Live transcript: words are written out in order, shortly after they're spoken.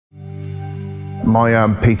My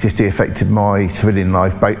PTSD affected my civilian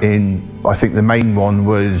life. I think the main one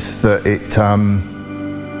was that it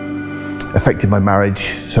affected my marriage.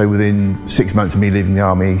 So within 6 months of me leaving the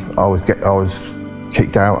army, I was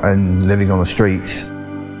kicked out and living on the streets.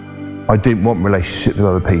 I didn't want relationships with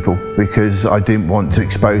other people because I didn't want to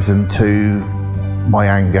expose them to my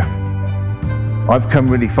anger. I've come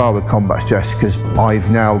really far with combat stress because I've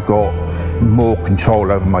now got more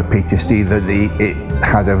control over my PTSD than it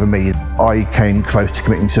had over me. I came close to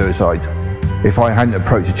committing suicide. If I hadn't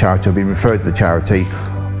approached a charity or been referred to the charity,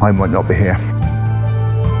 I might not be here.